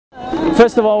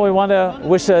First of all, we want to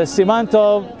wish a Siman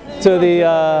Tov to the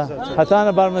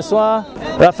Hatan Bar Mitzvah,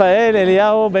 Rafael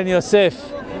Eliyahu Ben Yosef.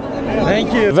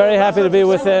 Thank you. Very happy to be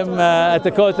with him at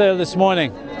the Kotel this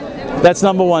morning. That's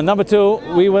number one. Number two,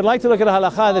 we would like to look at a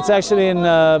halakha that's actually in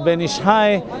Ben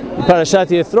Ishai, Parashat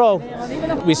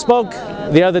Yithro. We spoke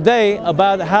the other day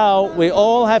about how we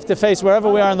all have to face, wherever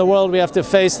we are in the world, we have to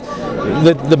face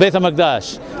the Beit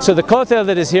HaMikdash. So the Kotel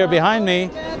that is here behind me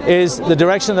is the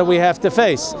direction that we have to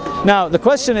face. Now, the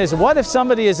question is, what if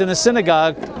somebody is in a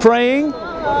synagogue praying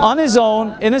on his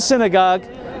own in a synagogue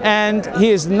and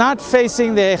he is not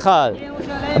facing the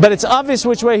Eichal, but it's obvious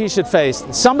which way he should face?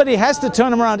 Somebody has to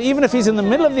turn him around, even if he's in the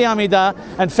middle of the Amidah,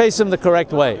 and face him the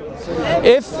correct way.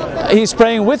 If he's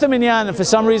praying with a minyan and for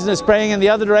some reason is praying in the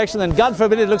other direction, then God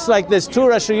forbid it looks like there's two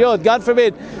Rashiyot, God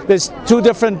forbid there's two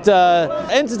different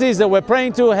entities that we're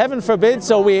praying to, heaven forbid,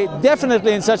 so we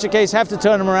definitely in such a case have to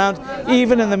turn him around,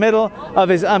 even in the middle of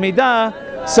his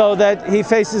Amidah, so that he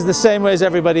faces the same way as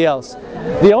everybody else.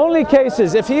 The only case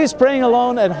is if he is praying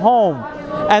alone at home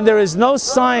and there is no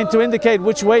sign to indicate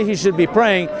which way he should be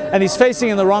praying and he's facing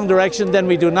in the wrong direction, then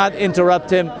we do not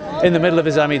interrupt him in the middle of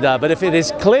his Amidah. But if it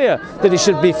is clear that he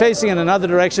should be facing in another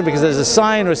direction because there's a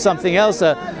sign or something else,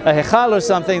 a hechal or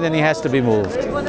something, then he has to be moved.